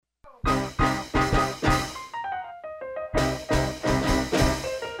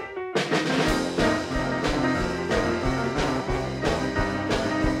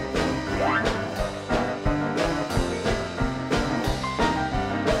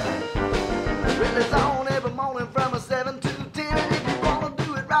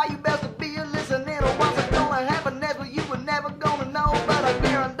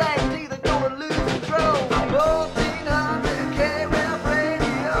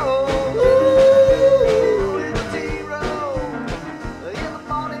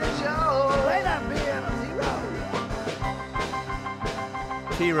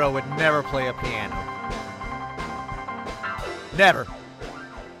T-Row would never play a piano. Never.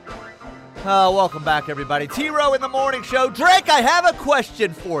 Welcome back, everybody. T-Row in the Morning Show. Drake, I have a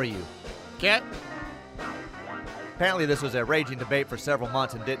question for you. Okay. Apparently this was a raging debate for several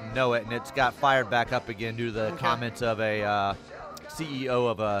months and didn't know it, and it's got fired back up again due to the comments of a CEO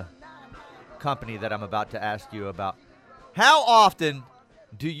of a company that I'm about to ask you about. How often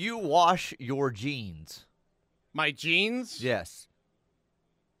do you wash your jeans? My jeans? Yes.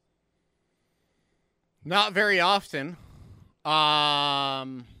 Not very often.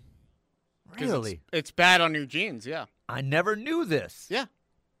 Really? It's bad on your jeans, yeah. I never knew this. Yeah.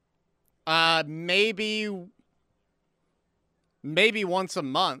 Maybe once a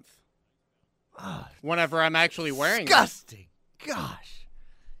month. Whenever I'm actually wearing Disgusting. Gosh.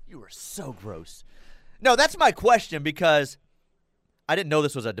 You are so gross. No, that's my question because I didn't know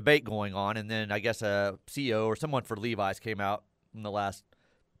this was a debate going on, and then I guess a CEO or someone for Levi's came out in the last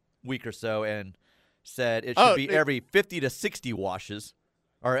week or so and said it should be every 50 to 60 washes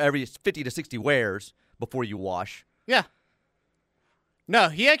or every 50 to 60 wears before you wash. Yeah. No,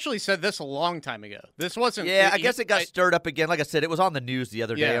 he actually said this a long time ago. This wasn't... Yeah, I guess it got stirred up again. Like I said, it was on the news the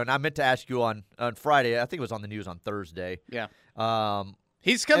other day, Yeah. and I meant to ask you on Friday. I think it was on the news on Thursday. Yeah.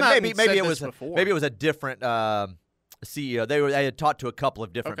 He's come out maybe and said it this was before. Maybe it was a different CEO. They had talked to a couple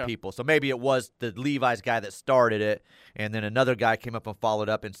of different people, so maybe it was the Levi's guy that started it, and then another guy came up and followed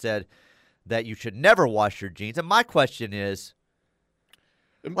up and said that you should never wash your jeans. And my question is,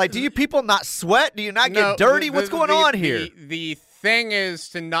 like, do you people not sweat? Do you not get dirty? What's going on here? The thing is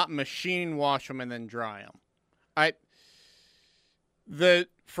to not machine wash them and then dry them.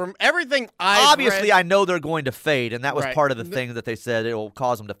 From everything Obviously, read, I know they're going to fade, and that was Right. part of the thing that they said it will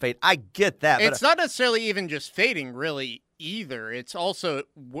cause them to fade. I get that. it's not necessarily even just fading, really, either. It's also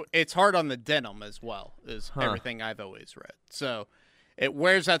it's hard on the denim as well, is everything I've always read. So it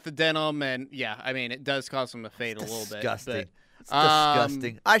wears out the denim, and yeah, I mean, it does cause them to fade a little bit. Disgusting. But, It's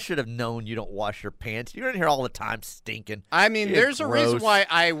disgusting. I should have known you don't wash your pants. You're in here all the time stinking. I mean, You're there's a reason gross. why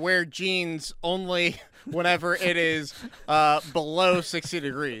I wear jeans only whenever it is below 60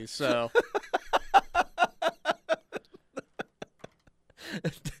 degrees. So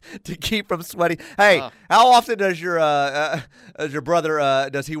to keep from sweating. Hey, how often does your brother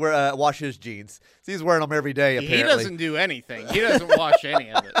does he wash his jeans? He's wearing them every day. Apparently, he doesn't do anything. He doesn't wash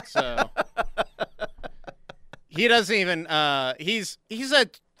any of it. So he doesn't even. He's a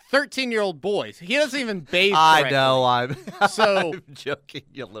 13-year-old boy. He doesn't even bathe. I correctly. know. I'm joking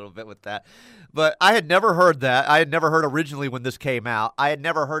you a little bit with that, but I had never heard that. I had never heard originally when this came out. I had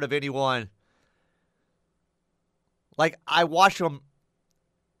never heard of anyone like I wash them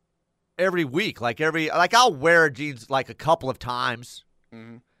every week. Like I'll wear jeans like a couple of times,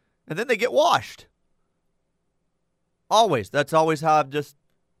 and then they get washed. Always. That's always how I've just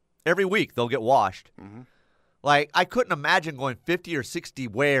every week they'll get washed. Like, I couldn't imagine going 50 or 60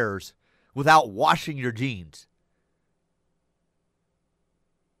 wears without washing your jeans.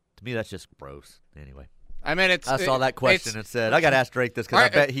 To me, that's just gross. Anyway. I mean, I saw that question and said, I got to ask Drake this because I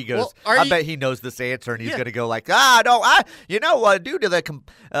bet he goes, I bet he knows this answer and he's going to go like, due to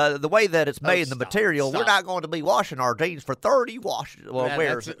the way that it's made, the material, we're not going to be washing our jeans for 30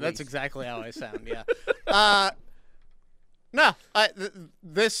 wears. That's exactly how I sound, yeah. No,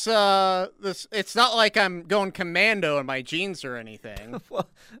 this it's not like I'm going commando in my jeans or anything.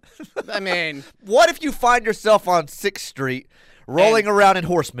 I mean, what if you find yourself on 6th Street rolling around in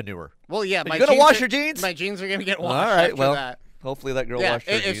horse manure? Well, yeah, you gonna wash your jeans? My jeans are gonna get washed. All right, after well, that. Hopefully that girl washed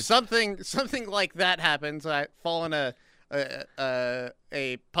her if jeans. something like that happens, I fall in a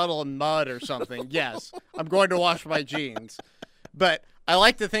puddle of mud or something. Yes, I'm going to wash my jeans, but I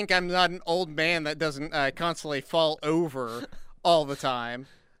like to think I'm not an old man that doesn't constantly fall over all the time.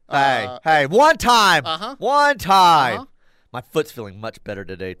 Hey, one time. One time. My foot's feeling much better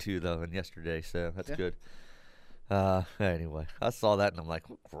today, too, though, than yesterday, so that's good. Anyway, I saw that, and I'm like,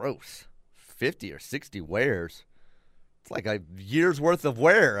 gross. 50 or 60 wears. It's like a year's worth of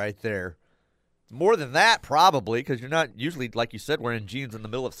wear right there. More than that, probably, because you're not usually, like you said, wearing jeans in the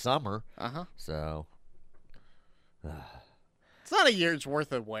middle of summer. So. It's not a year's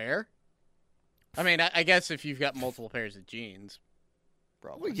worth of wear. I mean, I guess if you've got multiple pairs of jeans,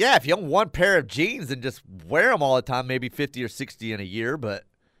 probably. Well, yeah, if you own one pair of jeans and just wear them all the time, maybe 50 or 60 in a year, but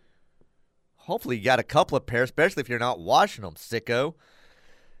hopefully you got a couple of pairs, especially if you're not washing them, sicko.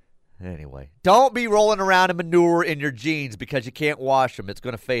 Anyway, don't be rolling around in manure in your jeans because you can't wash them. It's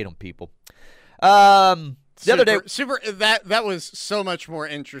going to fade them, people. It's The other day, that was so much more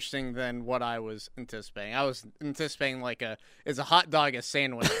interesting than what I was anticipating. I was anticipating is a hot dog a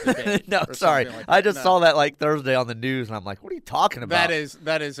sandwich debate? No, sorry, like I just saw that like Thursday on the news, and I'm like, what are you talking about?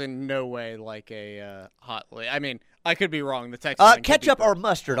 That is in no way like a hot. I mean, I could be wrong. The text ketchup or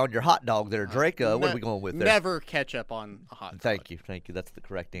mustard on your hot dog there, Drake. What are we going with there? Never ketchup on a hot dog. Thank you. That's the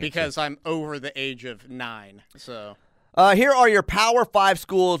correct answer. Because I'm over the age of 9, so. Here are your Power 5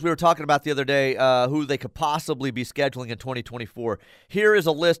 schools we were talking about the other day, who they could possibly be scheduling in 2024. Here is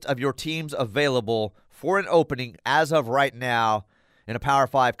a list of your teams available for an opening as of right now in a Power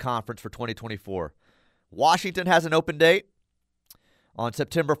 5 conference for 2024. Washington has an open date on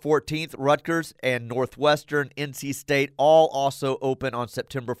September 14th. Rutgers and Northwestern, NC State, all also open on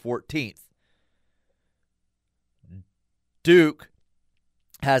September 14th. Duke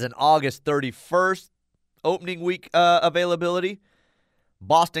has an August 31st opening week availability.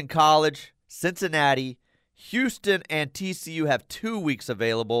 Boston College, Cincinnati, Houston, and TCU have 2 weeks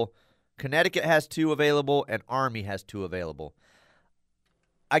available. Connecticut has 2 available, and Army has 2 available.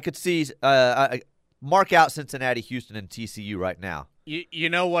 I could see mark out Cincinnati, Houston, and TCU right now. You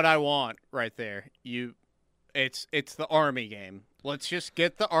know what I want right there. It's the Army game. Let's just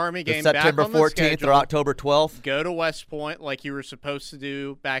get the Army game back on the schedule. September 14th or October 12th. Go to West Point like you were supposed to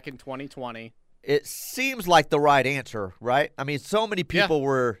do back in 2020. It seems like the right answer, right? I mean, so many people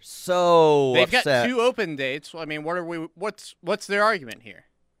were so upset. They've got 2 open dates. I mean, what's their argument here?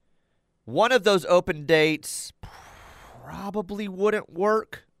 One of those open dates probably wouldn't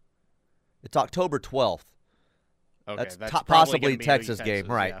work. It's October 12th. Okay, that's possibly Texas game,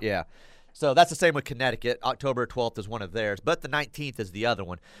 right? Yeah. So that's the same with Connecticut. October 12th is one of theirs, but the 19th is the other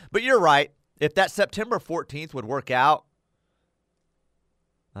one. But you're right. If that September 14th would work out,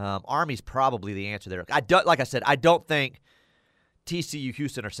 Army's probably the answer there. Like I said, I don't think TCU,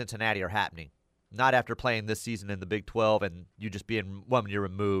 Houston, or Cincinnati are happening. Not after playing this season in the Big 12 and you just being 1 year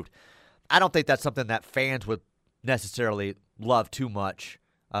removed. I don't think that's something that fans would necessarily love too much,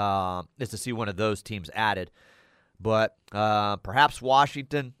 is to see one of those teams added. But perhaps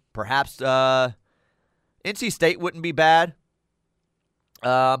Washington, perhaps NC State wouldn't be bad.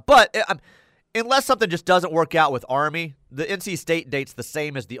 But unless something just doesn't work out with Army, the NC State date's the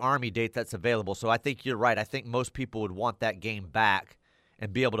same as the Army date that's available. So I think you're right. I think most people would want that game back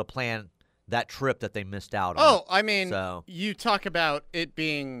and be able to plan that trip that they missed out on. Oh, I mean, you talk about it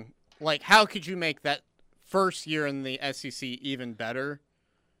being like, how could you make that first year in the SEC even better?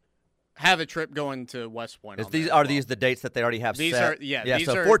 Have a trip going to West Point. These the dates that they already have set?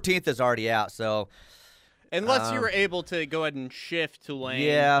 So 14th is already out. So unless you were able to go ahead and shift to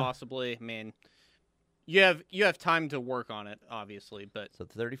Tulane, possibly. I mean, you have time to work on it, obviously. But so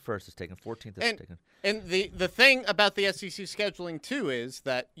the 31st is taken, 14th is taken. And the thing about the SEC scheduling too is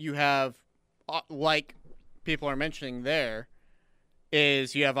that you have, like people are mentioning there,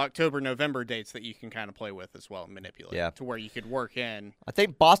 is you have October, November dates that you can kind of play with as well and manipulate to where you could work in. I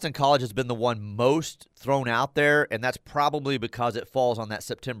think Boston College has been the one most thrown out there, and that's probably because it falls on that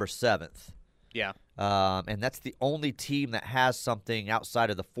September 7th. Yeah. And that's the only team that has something outside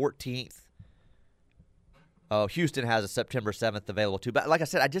of the 14th. Oh, Houston has a September 7th available too. But like I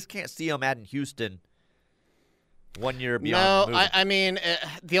said, I just can't see them adding Houston 1 year beyond. No, I mean,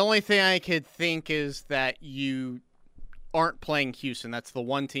 the only thing I could think is that you aren't playing Houston. That's the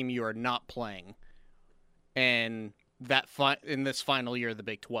one team you are not playing, and that in this final year of the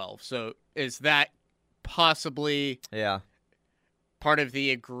Big 12. So is that possibly part of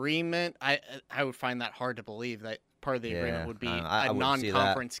the agreement? I would find that hard to believe that part of the agreement would be a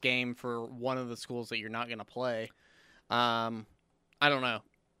non-conference game for one of the schools that you're not going to play. I don't know.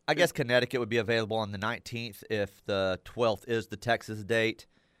 I guess Connecticut would be available on the 19th if the 12th is the Texas date.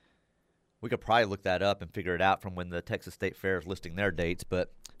 We could probably look that up and figure it out from when the Texas State Fair is listing their dates.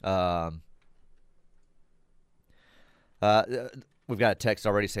 But we've got a text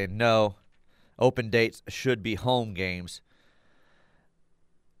already saying no. Open dates should be home games.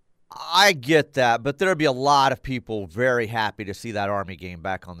 I get that, but there would be a lot of people very happy to see that Army game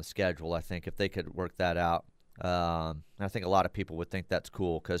back on the schedule, I think, if they could work that out. I think a lot of people would think that's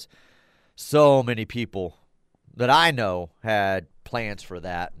cool because so many people that I know had plans for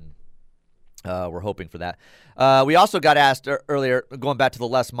that, and we're hoping for that. We also got asked earlier, going back to the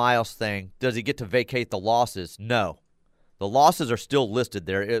Les Miles thing, does he get to vacate the losses? No. The losses are still listed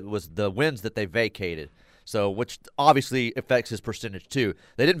there. It was the wins that they vacated, so which obviously affects his percentage too.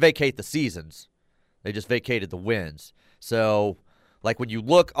 They didn't vacate the seasons. They just vacated the wins. So, like when you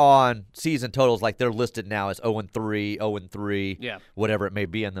look on season totals, like they're listed now as 0-3, 0-3, whatever it may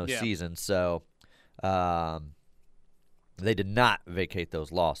be in those seasons. So, They did not vacate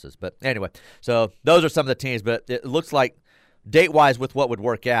those losses. But anyway, so those are some of the teams. But it looks like date-wise with what would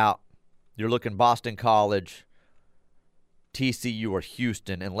work out, you're looking Boston College, TCU, or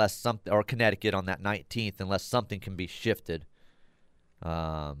Houston, unless something, or Connecticut on that 19th, unless something can be shifted.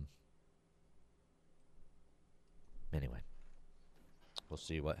 Anyway, we'll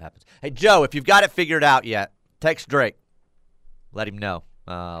see what happens. Hey, Joe, if you've got it figured out yet, text Drake. Let him know.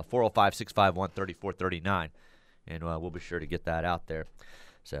 405-651-3439. And we'll be sure to get that out there.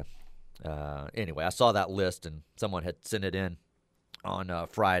 So, anyway, I saw that list, and someone had sent it in on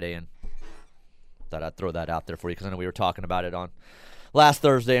Friday, and thought I'd throw that out there for you because I know we were talking about it on last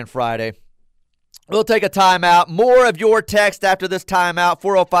Thursday and Friday. We'll take a timeout. More of your text after this timeout,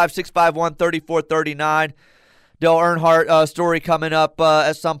 405-651-3439. Dale Earnhardt story coming up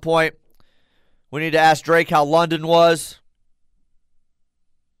at some point. We need to ask Drake how London was.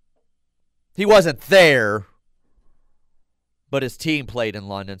 He wasn't there, but his team played in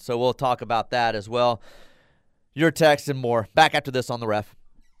London, so we'll talk about that as well. Your text and more. Back after this on The Ref.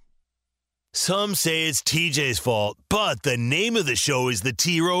 Some say it's TJ's fault, but the name of the show is the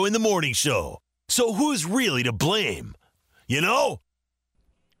T-Row in the Morning Show. So who's really to blame? You know?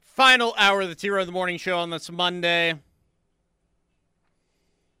 Final hour of the T-Row in the Morning Show on this Monday.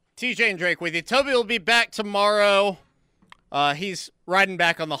 TJ and Drake with you. Toby will be back tomorrow. He's riding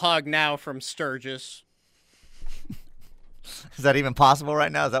back on the hog now from Sturgis. Is that even possible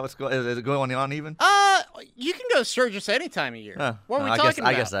right now? Is that what's going? Is it going on even? You can go to Sturgis any time of year. What are we talking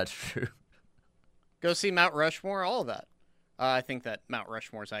about? I guess that's true. Go see Mount Rushmore, all of that. I think that Mount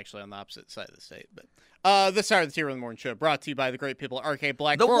Rushmore is actually on the opposite side of the state. But this hour of the T-Row in the Morning Show brought to you by the great people at RK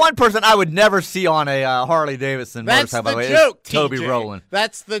Black. The one person I would never see on a Harley Davidson motorcycle, by the way, joke, is Toby TJ. Rowland.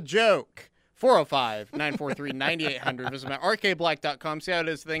 That's the joke. 405-943-9800. Visit my rkblack.com. See how it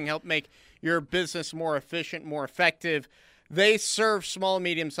is. They can help make your business more efficient, more effective. They serve small and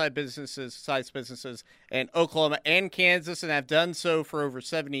medium-sized businesses in Oklahoma and Kansas and have done so for over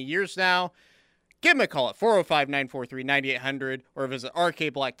 70 years now. Give them a call at 405-943-9800 or visit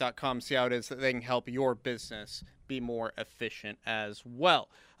rkblack.com. See how it is that they can help your business be more efficient as well.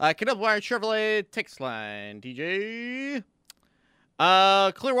 Canal Wire Chevrolet text line, DJ.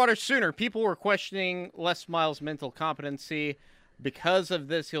 Clearwater Sooner. People were questioning Les Miles' mental competency. Because of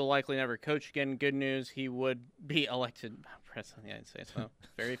this, he'll likely never coach again. Good news, he would be elected president of the United States. So,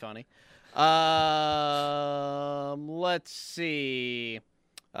 very funny. Let's see.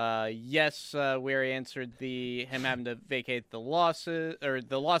 Yes, we already answered him having to vacate the losses, or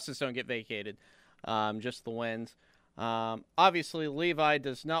the losses don't get vacated, just the wins. Obviously, Levi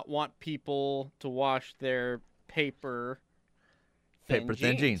does not want people to wash their paper-thin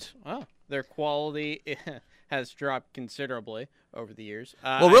jeans. Oh, their quality has dropped considerably over the years.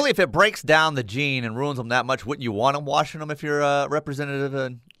 Well, really, if it breaks down the jean and ruins them that much, wouldn't you want them washing them if you're a representative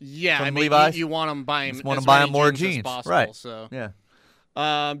from Levi's? You want them buying more jeans as possible, right? So yeah.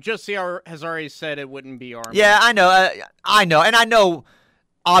 Just has already said it wouldn't be Army. Yeah, I know, and I know.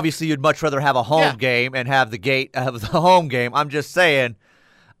 Obviously, you'd much rather have a home game and have the gate of the home game. I'm just saying,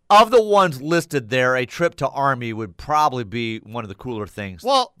 of the ones listed there, a trip to Army would probably be one of the cooler things.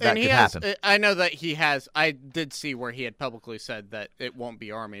 Well, that could happen. I know that he has. I did see where he had publicly said that it won't be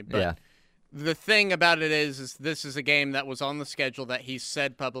Army, but the thing about it is this is a game that was on the schedule that he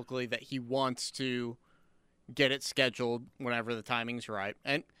said publicly that he wants to get it scheduled whenever the timing's right.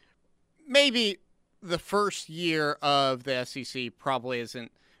 And maybe the first year of the SEC probably isn't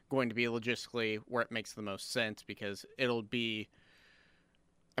going to be logistically where it makes the most sense because it'll be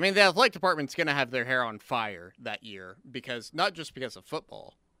 – I mean, the athletic department's going to have their hair on fire that year because – not just because of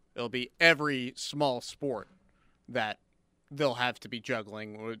football. It'll be every small sport that they'll have to be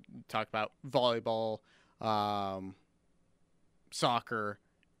juggling. We'll talk about volleyball, soccer,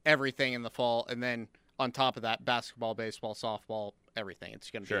 everything in the fall, and then – on top of that, basketball, baseball, softball, everything. It's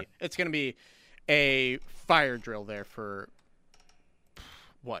going to be a fire drill there for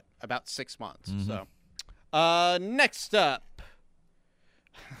about 6 months. Mm-hmm. So, next up,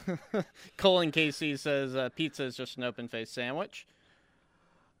 Colin Casey says pizza is just an open-faced sandwich.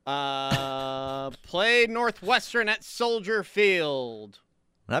 Play Northwestern at Soldier Field.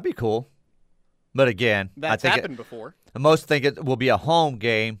 That'd be cool. But again, that's happened before. Most think it will be a home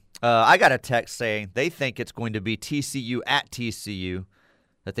game. I got a text saying they think it's going to be TCU at TCU,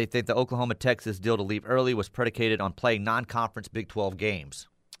 that they think the Oklahoma-Texas deal to leave early was predicated on playing non-conference Big 12 games.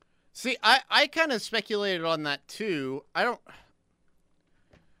 See, I kind of speculated on that too. I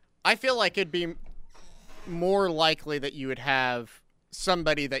feel like it'd be more likely that you would have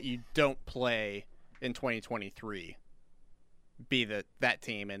somebody that you don't play in 2023 be that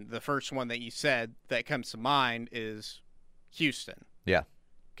team. And the first one that you said that comes to mind is Houston. Yeah.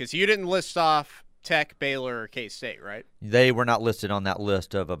 Because you didn't list off Tech, Baylor, or K-State, right? They were not listed on that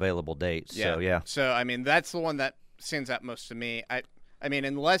list of available dates. Yeah. So, yeah. So, I mean, that's the one that stands out most to me. I mean,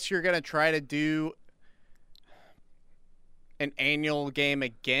 unless you're going to try to do an annual game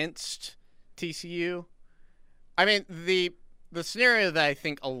against TCU, I mean, the scenario that I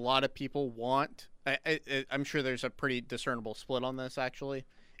think a lot of people want, I'm sure there's a pretty discernible split on this, actually,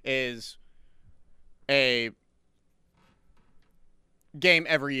 is a game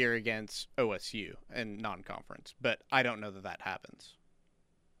every year against OSU in non-conference. But I don't know that happens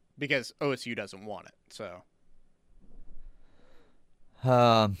because OSU doesn't want it. So,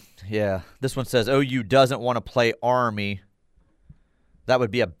 yeah. This one says OU doesn't want to play Army. That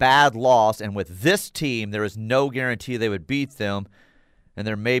would be a bad loss, and with this team, there is no guarantee they would beat them. And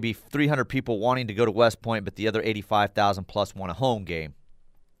there may be 300 people wanting to go to West Point, but the other 85,000 plus want a home game.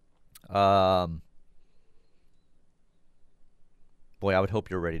 Boy, I would hope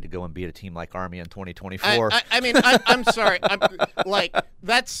you're ready to go and beat a team like Army in 2024. I mean, I'm sorry.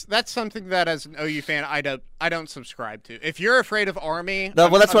 That's something that as an OU fan, I don't subscribe to. If you're afraid of Army, no,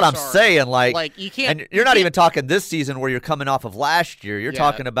 well, that's what I'm sorry. saying. Like you can't. And you're not even talking this season where you're coming off of last year. You're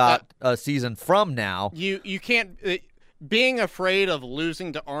talking about a season from now. You can't. Being afraid of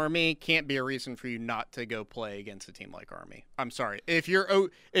losing to Army can't be a reason for you not to go play against a team like Army. I'm sorry. If you're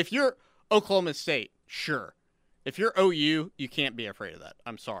Oklahoma State, sure. If you're OU, you can't be afraid of that.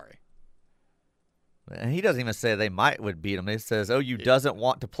 I'm sorry. And he doesn't even say they would beat them. He says OU doesn't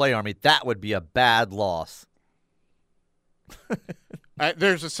want to play Army. That would be a bad loss.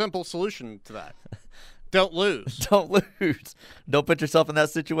 There's a simple solution to that. Don't lose. Don't lose. Don't put yourself in that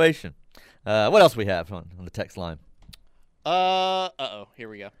situation. What else we have on the text line? Here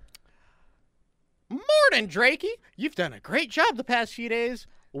we go. Morning, Drakey. You've done a great job the past few days.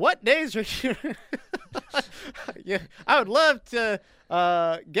 What days are you? Yeah, I would love to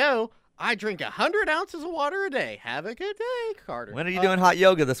go. I drink 100 ounces of water a day. Have a good day, Carter. When are you doing hot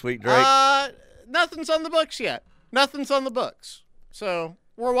yoga this week, Drake? Nothing's on the books yet. Nothing's on the books. So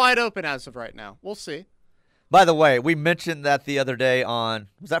we're wide open as of right now. We'll see. By the way, we mentioned that the other day was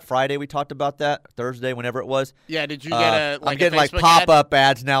that Friday we talked about that? Thursday, whenever it was? Yeah, did you get I'm getting like pop-up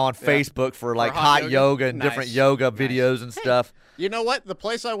ads now on Facebook for like hot yoga and nice. Different yoga videos and stuff. You know what? The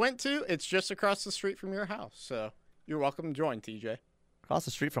place I went to, it's just across the street from your house. So you're welcome to join, TJ. Across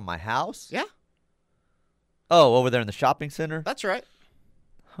the street from my house? Yeah. Oh, over there in the shopping center? That's right.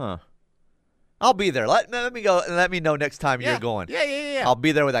 Huh. I'll be there. Let me go and let me know next time you're going. Yeah. I'll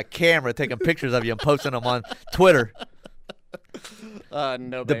be there with a camera taking pictures of you and posting them on Twitter.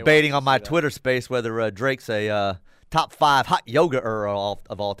 Debating on my Twitter space whether Drake's a top 5 hot yoga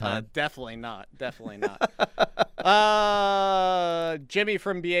of all time. Definitely not. Jimmy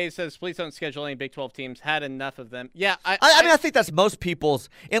from BA says, please don't schedule any Big 12 teams. Had enough of them. Yeah. I mean, I think that's most people's,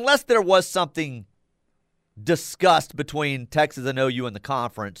 unless there was something discussed between Texas and OU in the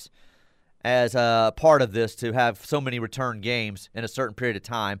conference as a part of this to have so many return games in a certain period of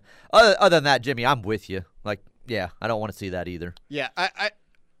time. Other than that, Jimmy, I'm with you. Like, yeah, I don't want to see that either. Yeah, I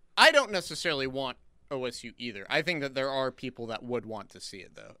don't necessarily want OSU either. I think that there are people that would want to see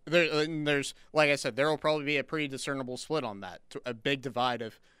it, though. There's, like I said, there will probably be a pretty discernible split on that, a big divide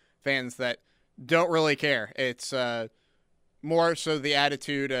of fans that don't really care. It's more so the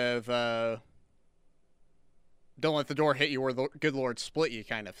attitude of don't let the door hit you or the good Lord split you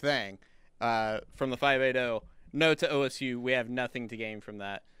kind of thing. From the 580, no to OSU. We have nothing to gain from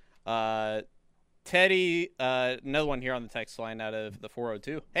that. Teddy, another one here on the text line out of the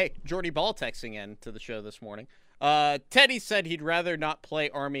 402. Hey, Jordy Ball texting in to the show this morning. Teddy said he'd rather not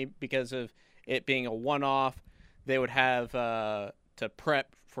play Army because of it being a one-off. They would have to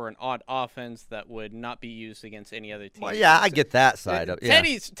prep for an odd offense that would not be used against any other team. Well, yeah, I get that side of it. Yeah.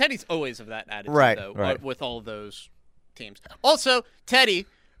 Teddy's always of that attitude, though, right. With all of those teams. Also, Teddy,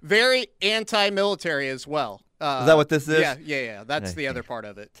 very anti-military as well. Is that what this is? Yeah. That's the other part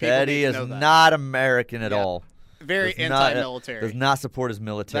of it. Teddy is not American at all. Very anti-military. Does not support his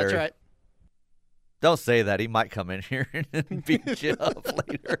military. That's right. Don't say that. He might come in here and beat you up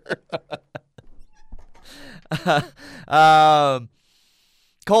later.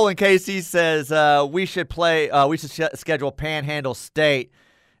 Colin Casey says we should schedule Panhandle State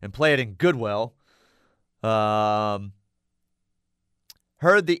and play it in Goodwell. Heard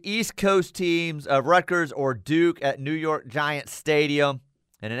the East Coast teams of Rutgers or Duke at New York Giants Stadium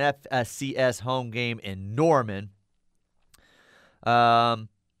and an FCS home game in Norman. That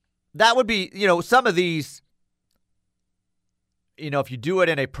would be, some of these, if you do it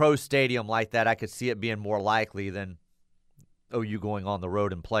in a pro stadium like that, I could see it being more likely than OU going on the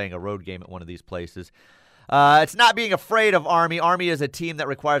road and playing a road game at one of these places. It's not being afraid of Army. Army is a team that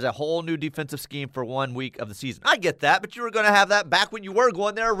requires a whole new defensive scheme for 1 week of the season. I get that, but you were going to have that back when you were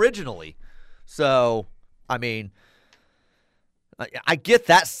going there originally. So, I mean, I get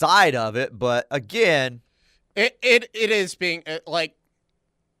that side of it, but again, it is being like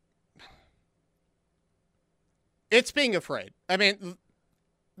it's being afraid. I mean,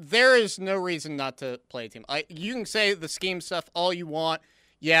 there is no reason not to play a team. You can say the scheme stuff all you want.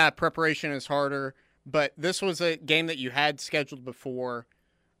 Yeah, preparation is harder, but this was a game that you had scheduled before.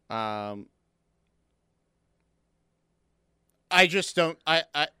 I just don't.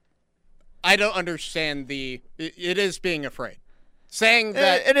 I don't understand the. It is being afraid. Saying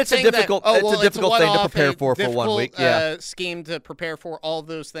that, and it's a difficult, it's a difficult thing to prepare for 1 week. Yeah, scheme to prepare for all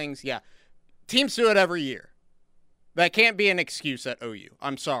those things. Yeah, teams do it every year. That can't be an excuse at OU.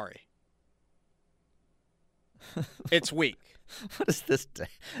 I'm sorry. It's weak. What is this?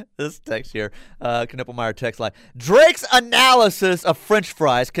 This text here, Knippelmeyer text line. Drake's analysis of French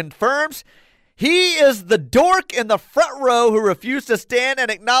fries confirms he is the dork in the front row who refused to stand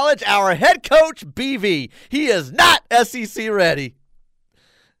and acknowledge our head coach, BV. He is not SEC ready.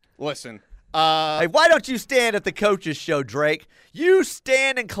 Listen. Hey, why don't you stand at the coaches show, Drake? You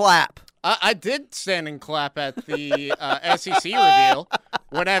stand and clap. I did stand and clap at the SEC reveal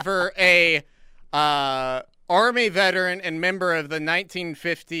whenever a Army veteran and member of the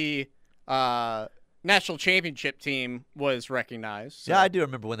 1950 national championship team was recognized. So. Yeah, I do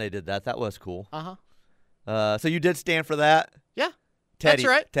remember when they did that. That was cool. Uh-huh. So you did stand for that? Yeah, Teddy, that's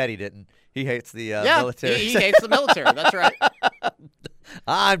right. Teddy didn't. He hates the military. He hates the military. That's right.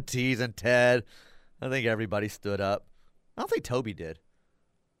 I'm teasing Ted. I think everybody stood up. I don't think Toby did.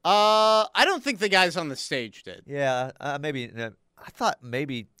 I don't think the guys on the stage did. Yeah, maybe. I thought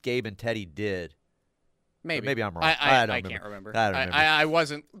maybe Gabe and Teddy did. Maybe. But maybe I'm wrong. I can't remember. I don't remember. I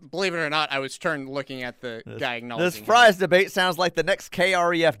wasn't, believe it or not, I was turned looking at the guy acknowledging This fries debate sounds like the next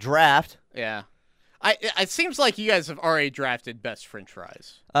KREF draft. Yeah. It seems like you guys have already drafted best French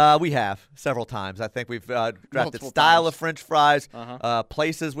fries. We have several times. I think we've drafted Multiple style times. of French fries, Uh-huh.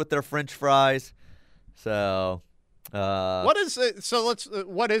 places with their French fries. So, what is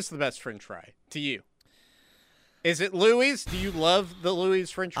the best French fry to you? Is it Louis? Do you love the Louis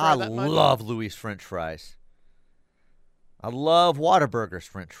French fry that much? I love Louis French fries. I love Whataburger's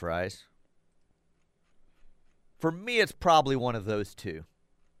French fries. For me, it's probably one of those two.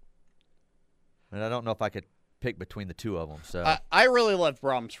 And I don't know if I could pick between the two of them. So I really love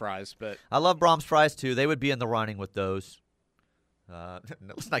Brahms fries, but I love Brahms fries too. They would be in the running with those.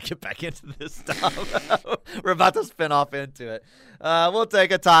 Let's not get back into this stuff. We're about to spin off into it. We'll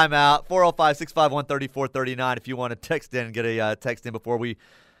take a timeout. 405-651-3439 if you want to text in and get a text in before we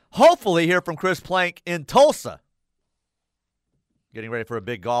hopefully hear from Chris Plank in Tulsa. Getting ready for a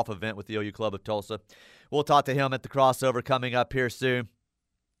big golf event with the OU Club of Tulsa. We'll talk to him at the crossover coming up here soon.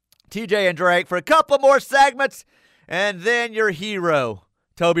 TJ and Drake for a couple more segments, and then your hero,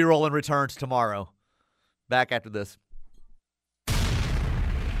 Toby Rowland, returns tomorrow. Back after this.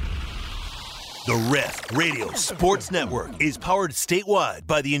 The Ref Radio Sports Network is powered statewide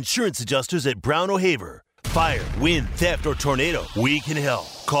by the insurance adjusters at Brown O'Haver. Fire, wind, theft, or tornado, we can help.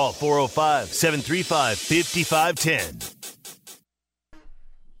 Call 405-735-5510.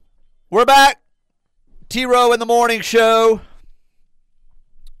 We're back. T-Row in the Morning Show.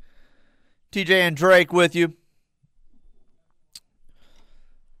 TJ and Drake with you.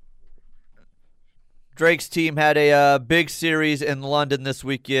 Drake's team had a big series in London this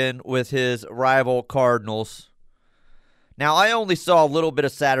weekend with his rival Cardinals. Now, I only saw a little bit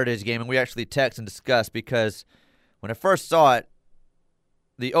of Saturday's game, and we actually texted and discussed because when I first saw it,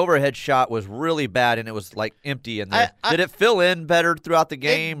 the overhead shot was really bad, and it was like empty in there. Did it fill in better throughout the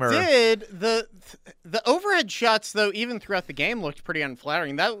game? It did. The overhead shots, though, even throughout the game, looked pretty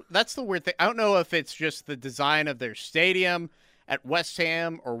unflattering. That's the weird thing. I don't know if it's just the design of their stadium at West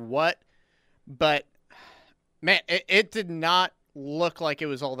Ham or what, but man, it did not look like it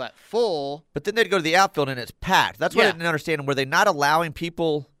was all that full. But then they'd go to the outfield and it's packed. That's what I didn't understand. Were they not allowing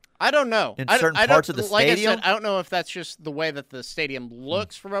people? I don't know. In certain parts of the stadium? Like I said, I don't know if that's just the way that the stadium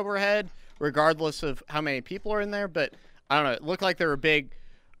looks from overhead, regardless of how many people are in there. But I don't know. It looked like there were big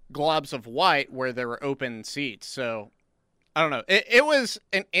globs of white where there were open seats. So I don't know. It was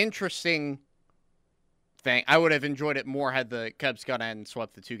an interesting thing. I would have enjoyed it more had the Cubs gone ahead and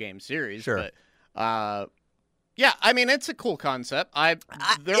swept the 2-game series. Sure. But yeah, I mean, it's a cool concept. There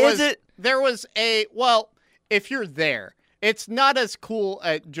was if you're there, it's not as cool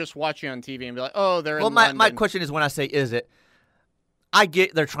at just watching on TV and be like, oh, they're in London. My question is when I say is it, I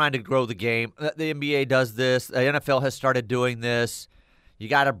get they're trying to grow the game. The NBA does this. The NFL has started doing this. You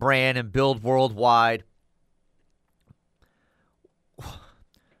got to brand and build worldwide.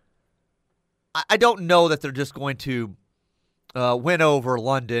 I don't know that they're just going to win over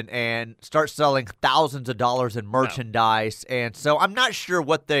London and start selling thousands of dollars in merchandise. No. And so I'm not sure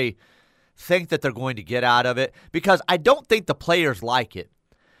what they think that they're going to get out of it, because I don't think the players like it.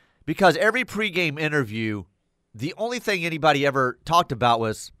 Because every pregame interview, the only thing anybody ever talked about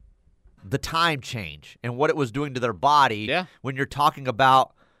was the time change and what it was doing to their body when you're talking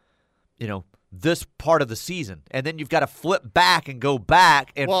about, this part of the season. And then you've got to flip back and go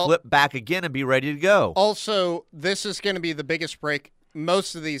back and flip back again and be ready to go. Also, this is going to be the biggest break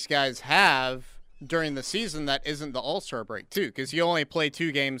most of these guys have during the season that isn't the All-Star break, too, because you only play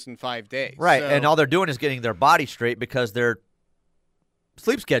 2 games in 5 days. Right, and all they're doing is getting their body straight because their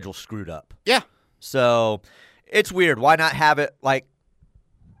sleep schedule's screwed up. Yeah. So it's weird. Why not have it like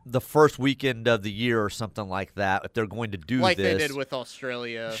the first weekend of the year or something like that if they're going to do like this? Like they did with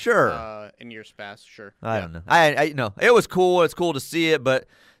Australia in years past, sure. I don't know. I it was cool. It's cool to see it, but,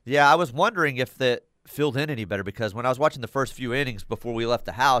 I was wondering if that filled in any better, because when I was watching the first few innings before we left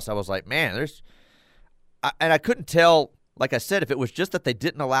the house, I was like, man, I couldn't tell, like I said, if it was just that they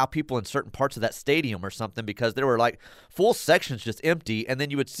didn't allow people in certain parts of that stadium or something, because there were like full sections just empty, and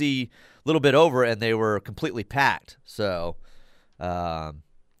then you would see a little bit over and they were completely packed. So,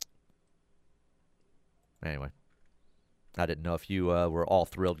 anyway, I didn't know if you were all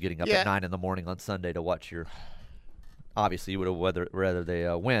thrilled getting up at 9 in the morning on Sunday to watch your – obviously you would have rather they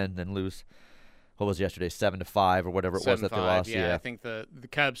win than lose. What was yesterday, 7-5 or whatever it was that they lost? Yeah, I think the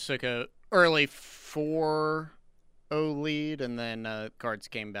Cubs took a early 4-0 lead, and then Cards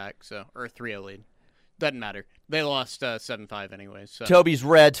came back, or 3-0 lead. Doesn't matter. They lost 7-5 anyway. So. Toby's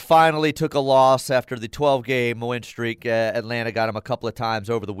Reds finally took a loss after the 12-game win streak. Atlanta got them a couple of times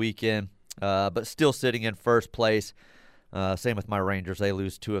over the weekend, but still sitting in first place. Same with my Rangers. They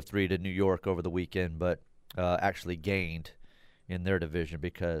lose 2 of 3 to New York over the weekend, but actually gained in their division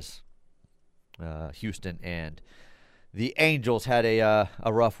because Houston and the Angels had a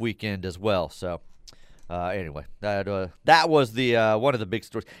rough weekend as well. So anyway, that was the one of the big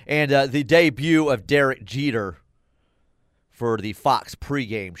stories. And the debut of Derek Jeter for the Fox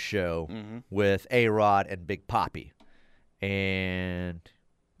pregame show with A-Rod and Big Papi. And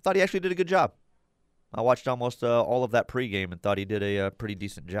I thought he actually did a good job. I watched almost all of that pregame and thought he did a pretty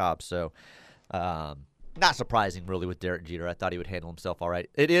decent job. So not surprising, really, with Derek Jeter. I thought he would handle himself all right.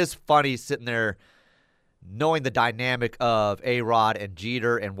 It is funny sitting there knowing the dynamic of A-Rod and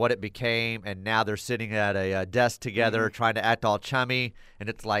Jeter and what it became, and now they're sitting at a desk together trying to act all chummy, and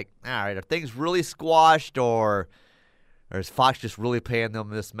it's like, all right, are things really squashed, or is Fox just really paying them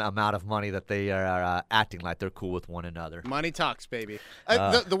this amount of money that they are acting like they're cool with one another? Money talks, baby.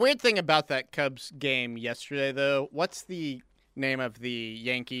 The weird thing about that Cubs game yesterday, though, what's the name of the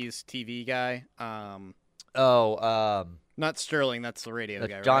Yankees TV guy? Not Sterling, that's the radio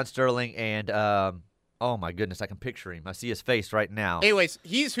guy, right? John Sterling and oh my goodness, I can picture him. I see his face right now. Anyways,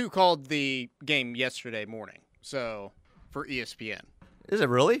 he's who called the game yesterday morning, so for ESPN. Is it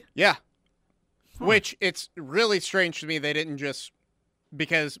really? Yeah. Which, it's really strange to me they didn't just,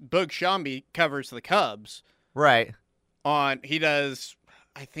 because Boog Sciambi covers the Cubs. Right. He does,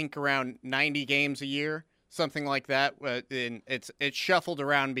 I think, around 90 games a year. Something like that. And it's shuffled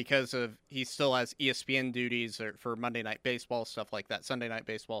around because he still has ESPN duties for Monday Night Baseball, stuff like that, Sunday Night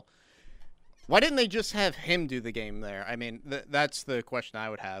Baseball. Why didn't they just have him do the game there? I mean, that's the question I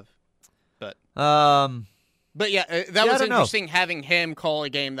would have. But yeah, that was interesting having him call a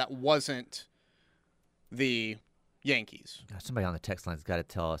game that wasn't the Yankees. Somebody on the text line's got to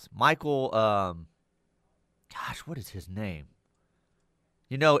tell us. Michael, gosh, what is his name?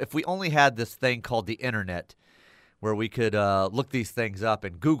 If we only had this thing called the internet where we could look these things up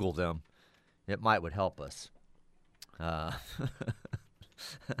and Google them, it would help us. I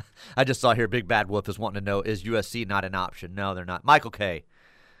just saw here Big Bad Wolf is wanting to know, is USC not an option? No, they're not. Michael K.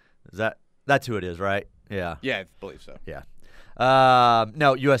 That's who it is, right? Yeah. Yeah, I believe so. Yeah.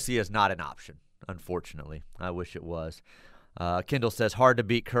 No, USC is not an option, unfortunately. I wish it was. Kendall says, hard to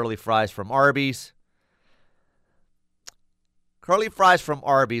beat curly fries from Arby's. Curly fries from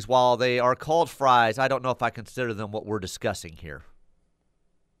Arby's, while they are called fries, I don't know if I consider them what we're discussing here.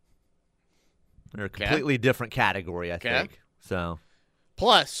 They're a completely different category, I think. So,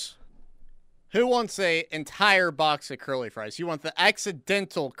 plus, who wants an entire box of curly fries? You want the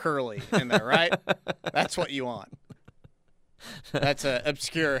accidental curly in there, right? That's what you want. That's an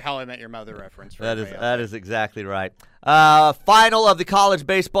obscure How I Met Your Mother reference. That is exactly right. Final of the College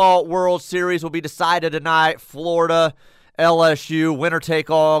Baseball World Series will be decided tonight. Florida, LSU,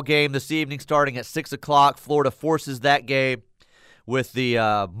 winner-take-all game this evening starting at 6 o'clock. Florida forces that game with the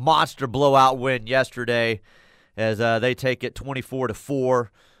monster blowout win yesterday as they take it 24-4.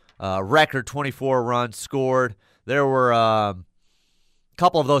 record 24 runs scored. There were a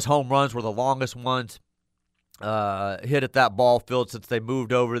couple of those home runs were the longest ones hit at that ball field since they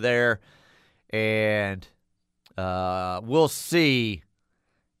moved over there. And we'll see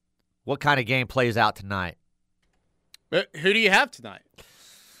what kind of game plays out tonight. But who do you have tonight?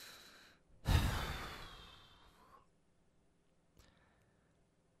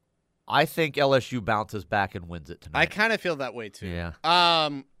 I think LSU bounces back and wins it tonight. I kind of feel that way too. Yeah.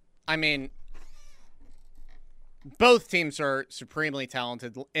 I mean, both teams are supremely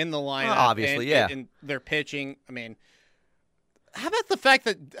talented in the lineup. Obviously, and their pitching. I mean, how about the fact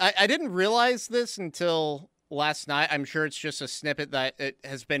that I didn't realize this until last night? I'm sure it's just a snippet that it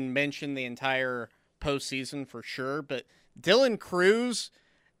has been mentioned the entire postseason for sure. But Dylan Crews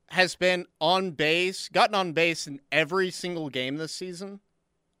has been gotten on base in every single game this season.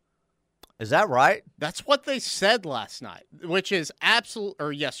 Is that right? That's what they said last night, which is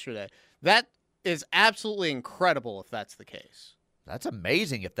yesterday. That is absolutely incredible if that's the case. That's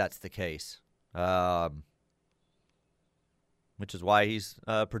amazing if that's the case. Which is why he's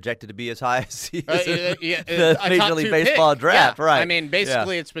projected to be as high as he is in the Major League Baseball draft. Yeah. Right. I mean,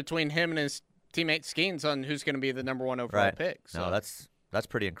 basically it's between him and his teammate Skeens on who's going to be the number one overall pick. So. No, that's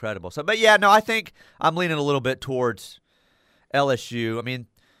pretty incredible. So, but yeah, no, I think I'm leaning a little bit towards LSU. I mean,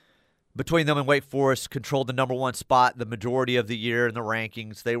 between them and Wake Forest, controlled the number one spot the majority of the year in the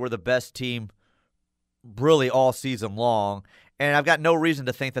rankings. They were the best team really all season long. And I've got no reason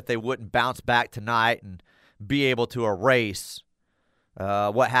to think that they wouldn't bounce back tonight and be able to erase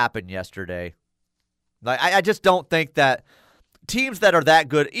what happened yesterday. Like I just don't think that teams that are that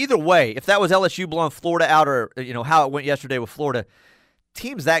good, either way, if that was LSU blowing Florida out or how it went yesterday with Florida,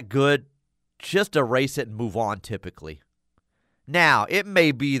 teams that good just erase it and move on typically. Now, it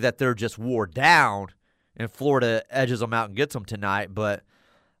may be that they're just wore down and Florida edges them out and gets them tonight, but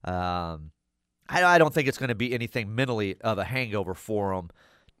I don't think it's going to be anything mentally of a hangover for them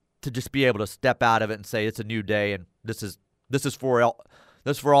to just be able to step out of it and say it's a new day and this is for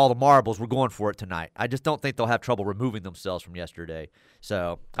all the marbles. We're going for it tonight. I just don't think they'll have trouble removing themselves from yesterday.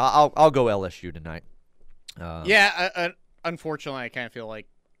 So I'll go LSU tonight. Unfortunately, I kind of feel like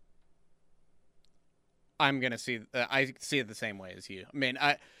I'm going to see I see it the same way as you. I mean,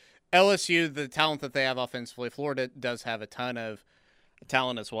 LSU, the talent that they have offensively, Florida does have a ton of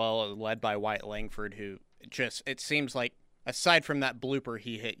talent as well, led by Wyatt Langford, who it seems like, aside from that blooper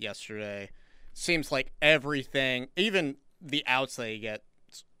he hit yesterday, seems like everything, even the outs that he gets,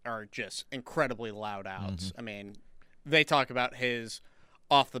 are just incredibly loud outs. Mm-hmm. I mean, they talk about his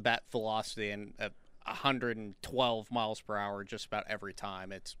off-the-bat velocity and 112 miles per hour just about every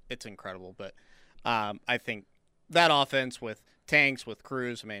time. It's incredible, but I think that offense with Tanks, with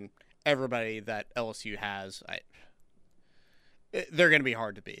Cruz, I mean, everybody that LSU has, they're going to be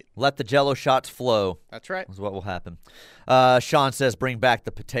hard to beat. Let the Jello shots flow. That's right. Is what will happen. Sean says, bring back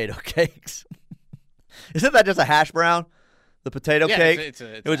the potato cakes. Isn't that just a hash brown? The potato cake? It's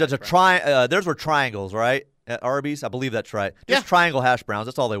it was just a triangle. Theirs were triangles, right? At Arby's? I believe that's right. Just triangle hash browns.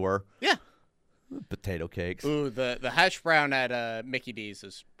 That's all they were. Yeah. Potato cakes. Ooh, the hash brown at Mickey D's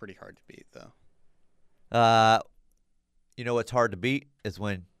is pretty hard to beat, though. What's hard to beat is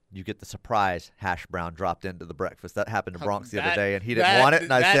when you get the surprise hash brown dropped into the breakfast. That happened to Bronx the other day, and he didn't want it,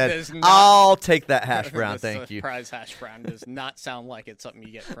 and I said, I'll take that hash brown, thank you. Surprise hash brown does not sound like it's something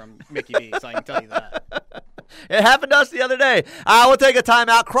you get from Mickey D's, I can tell you that. It happened to us the other day. We'll take a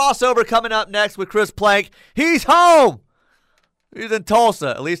timeout. Crossover coming up next with Chris Plank. He's home. He's in Tulsa.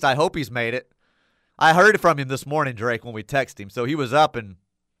 At least I hope he's made it. I heard from him this morning, Drake, when we texted him, so he was up and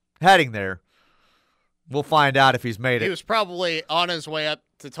heading there. We'll find out if he's made it. He was probably on his way up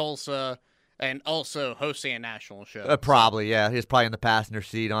to Tulsa and also hosting a national show. Probably, yeah. He's probably in the passenger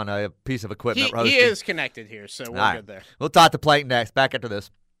seat on a piece of equipment. He is connected here, so we're good there. We'll talk to Plank next. Back after this.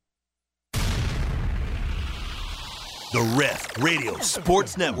 The Ref Radio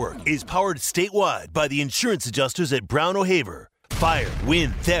Sports Network is powered statewide by the insurance adjusters at Brown O'Haver. Fire,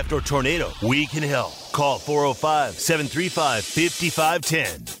 wind, theft, or tornado, we can help. Call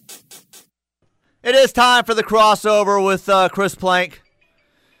 405-735-5510. It is time for the crossover with Chris Plank.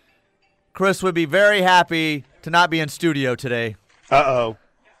 Chris would be very happy to not be in studio today. Uh-oh.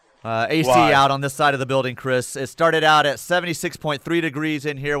 AC Why? out on this side of the building, Chris. It started out at 76.3 degrees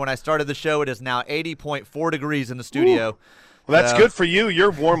in here. When I started the show, it is now 80.4 degrees in the studio. Ooh. Well, that's good for you.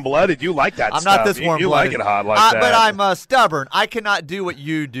 You're warm-blooded. You like that I'm stuff. not this warm-blooded. You like it hot like that. But I'm stubborn. I cannot do what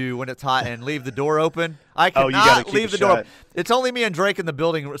you do when it's hot and leave the door open. I cannot leave the door. It's only me and Drake in the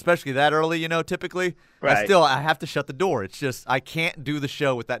building, especially that early, typically. Right. I have to shut the door. It's just I can't do the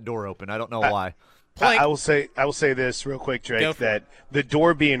show with that door open. I don't know why. I will say this real quick, Drake, that the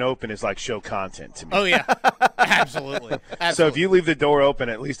door being open is like show content to me. Oh, yeah. Absolutely. So if you leave the door open,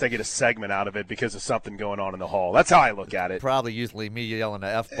 at least I get a segment out of it because of something going on in the hall. That's how I look at it. Probably usually me yelling an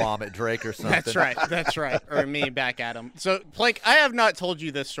F-bomb at Drake or something. That's right. Or me back at him. So, Plank, I have not told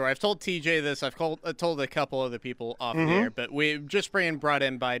you this story. I've told TJ this. I've told a couple other people off the air, but we just brought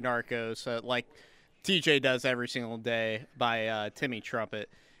in by Narcos, like TJ does every single day by Timmy Trumpet.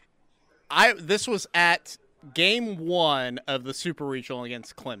 This was at Game 1 of the Super Regional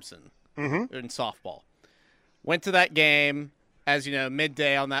against Clemson in softball. Went to that game, as you know,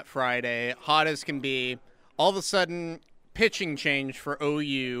 midday on that Friday, hot as can be. All of a sudden, pitching change for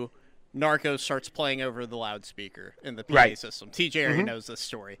OU. Narcos starts playing over the loudspeaker in the PA system. TJ already knows this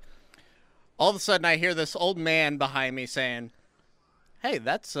story. All of a sudden, I hear this old man behind me saying, "Hey,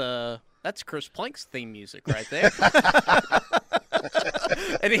 that's Chris Plank's theme music right there."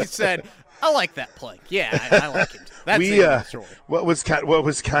 And he said, "I like that Plank. Yeah, I like him. That's the story." What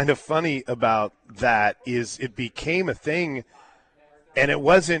was kind of funny about that is it became a thing, and it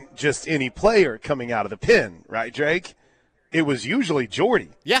wasn't just any player coming out of the pen, right, Drake? It was usually Jordy.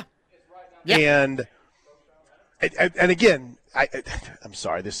 Yeah. And again, I'm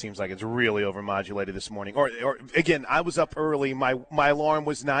sorry, this seems like it's really overmodulated this morning. Or again, I was up early. My alarm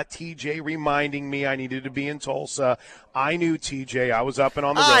was not TJ reminding me I needed to be in Tulsa. I knew TJ. I was up and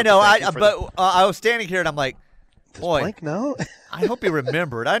on the road. I know. I was standing here and I'm like, boy, Plank know? I hope he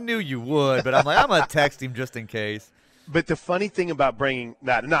remembered. I knew you would, but I'm like, I'm gonna text him just in case. But the funny thing about bringing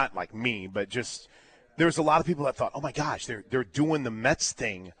that, not like me, but just there was a lot of people that thought, oh my gosh, they're doing the Mets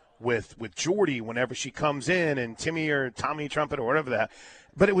thing with Jordy whenever she comes in, and Timmy or Tommy Trumpet or whatever that.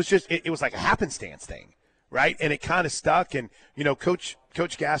 But it was just it was like a happenstance thing, right? And it kind of stuck. And you know, Coach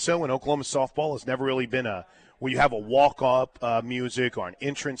Gasso in Oklahoma softball has never really been where you have a walk-up music or an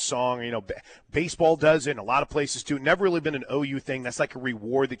entrance song. Or, you know, baseball does it, and a lot of places too. Never really been an OU thing. That's like a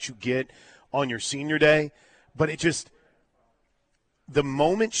reward that you get on your senior day. But it just the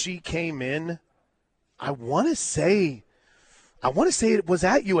moment she came in, I want to say it was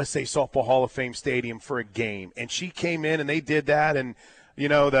at USA Softball Hall of Fame Stadium for a game, and she came in and they did that, and you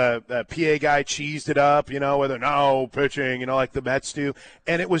know the PA guy cheesed it up, you know, whether no pitching, you know, like the Mets do,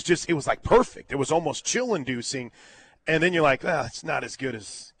 and it was like perfect. It was almost chill-inducing, and then you're like, it's not as good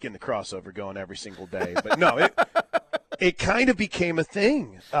as getting the crossover going every single day, but no, it kind of became a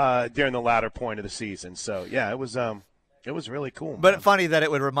thing during the latter point of the season. So yeah, it was really cool. But it's funny that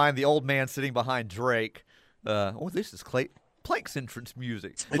it would remind the old man sitting behind Drake. This is Plank's entrance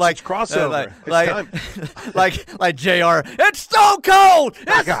music. It's like crossover. Like JR. It's Stone Cold.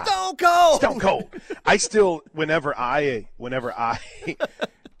 It's Stone Cold. Stone Cold. I still, whenever I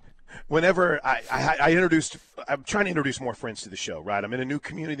introduced, I'm trying to introduce more friends to the show, right? I'm in a new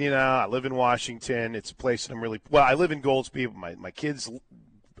community now. I live in Washington. It's a place that I live in Goldsby. My kids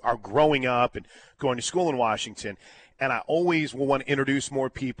are growing up and going to school in Washington. And I always will want to introduce more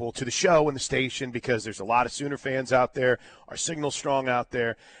people to the show and the station because there's a lot of Sooner fans out there. Our signal's strong out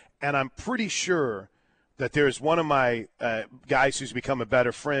there. And I'm pretty sure that there's one of my guys who's become a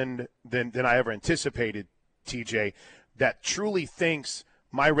better friend than I ever anticipated, TJ, that truly thinks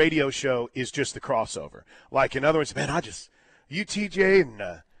my radio show is just the crossover. Like, in other words, man, you, TJ, and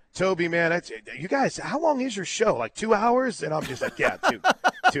Toby, man, you guys, how long is your show? Like 2 hours? And I'm just like, yeah,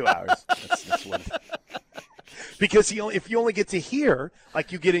 2 hours. That's what because if you only get to hear,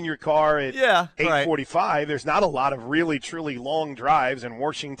 like you get in your car at 8:45, there's not a lot of really, truly long drives in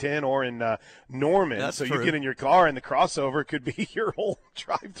Washington or in Norman. That's so true. You get in your car and the crossover could be your whole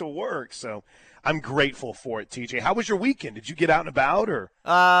drive to work. So I'm grateful for it, TJ. How was your weekend? Did you get out and about or?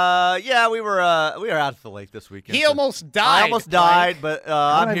 Yeah, we were out at the lake this weekend. He almost died. I almost died, but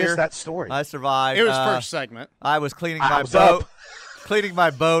I'm here. I missed that story. I survived. It was first segment. I was cleaning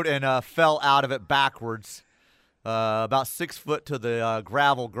my boat and fell out of it backwards. About 6 foot to the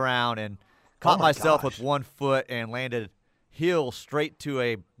gravel ground and caught myself with 1 foot and landed heel straight to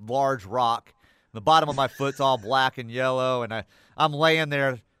a large rock. The bottom of my foot's all black and yellow, and I'm laying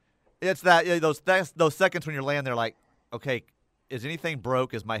there. It's those seconds when you're laying there like, okay, is anything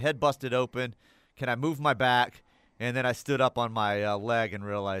broke? Is my head busted open? Can I move my back? And then I stood up on my leg and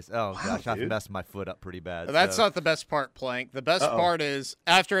realized, gosh, I've messed my foot up pretty bad. That's not the best part, Plank. The best part is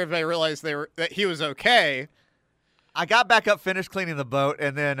after everybody realized that he was okay. I got back up, finished cleaning the boat,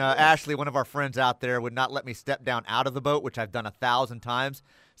 and then Ashley, one of our friends out there, would not let me step down out of the boat, which I've done 1,000 times.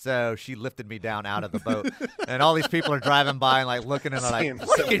 So she lifted me down out of the boat. And all these people are driving by and like looking and they're like,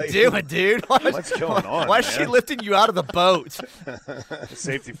 what are you doing, dude? What's going on? Why is she lifting you out of the boat?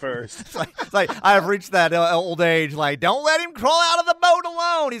 Safety first. It's like I've reached that old age. Like, don't let him crawl out of the boat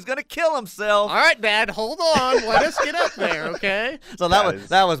alone. He's gonna kill himself. All right, Dad, hold on. Let us get up there, okay? So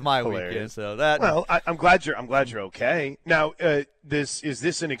that was my weekend. So that. Well, I'm glad you're okay. Now, is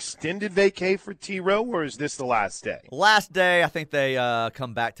this an extended vacay for T-Row, or is this the last day? Last day. I think they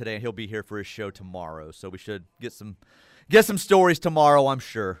come back today, and he'll be here for his show tomorrow. So we should get some stories tomorrow, I'm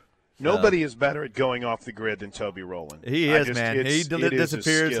sure. Nobody is better at going off the grid than Toby Rowland. He is, man. He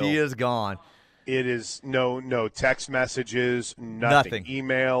disappears. He is gone. It is no text messages, nothing.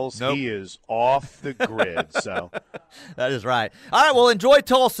 Emails. Nope. He is off the grid. So that is right. All right, well, enjoy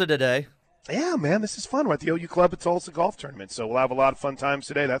Tulsa today. Yeah, man, this is fun. We're at the OU Club at Tulsa Golf Tournament, so we'll have a lot of fun times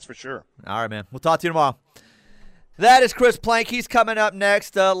today, that's for sure. All right, man. We'll talk to you tomorrow. That is Chris Plank. He's coming up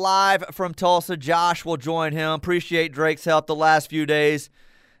next live from Tulsa. Josh will join him. Appreciate Drake's help the last few days.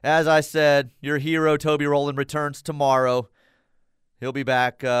 As I said, your hero, Toby Rowland, returns tomorrow. He'll be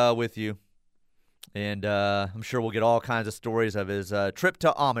back with you. And I'm sure we'll get all kinds of stories of his trip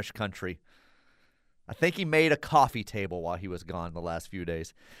to Amish country. I think he made a coffee table while he was gone the last few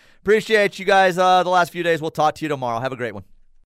days. Appreciate you guys the last few days. We'll talk to you tomorrow. Have a great one.